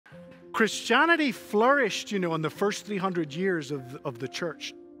Christianity flourished, in the first 300 years of the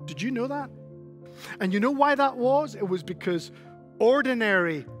church. Did you know that? And you know why that was? It was because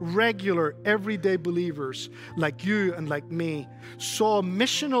ordinary, regular, everyday believers like you and like me saw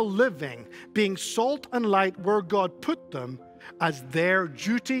missional living, being salt and light where God put them, as their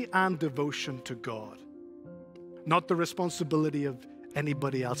duty and devotion to God. Not the responsibility of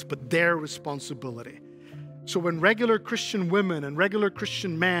anybody else, but their responsibility. So when regular Christian women and regular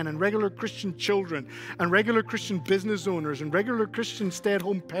Christian men and regular Christian children and regular Christian business owners and regular Christian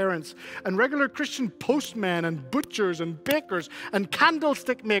stay-at-home parents and regular Christian postmen and butchers and bakers and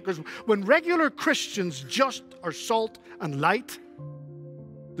candlestick makers, when regular Christians just are salt and light,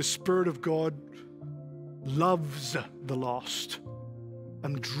 the Spirit of God loves the lost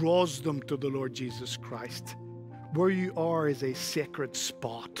and draws them to the Lord Jesus Christ. Where you are is a sacred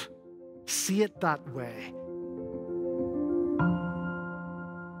spot. See it that way.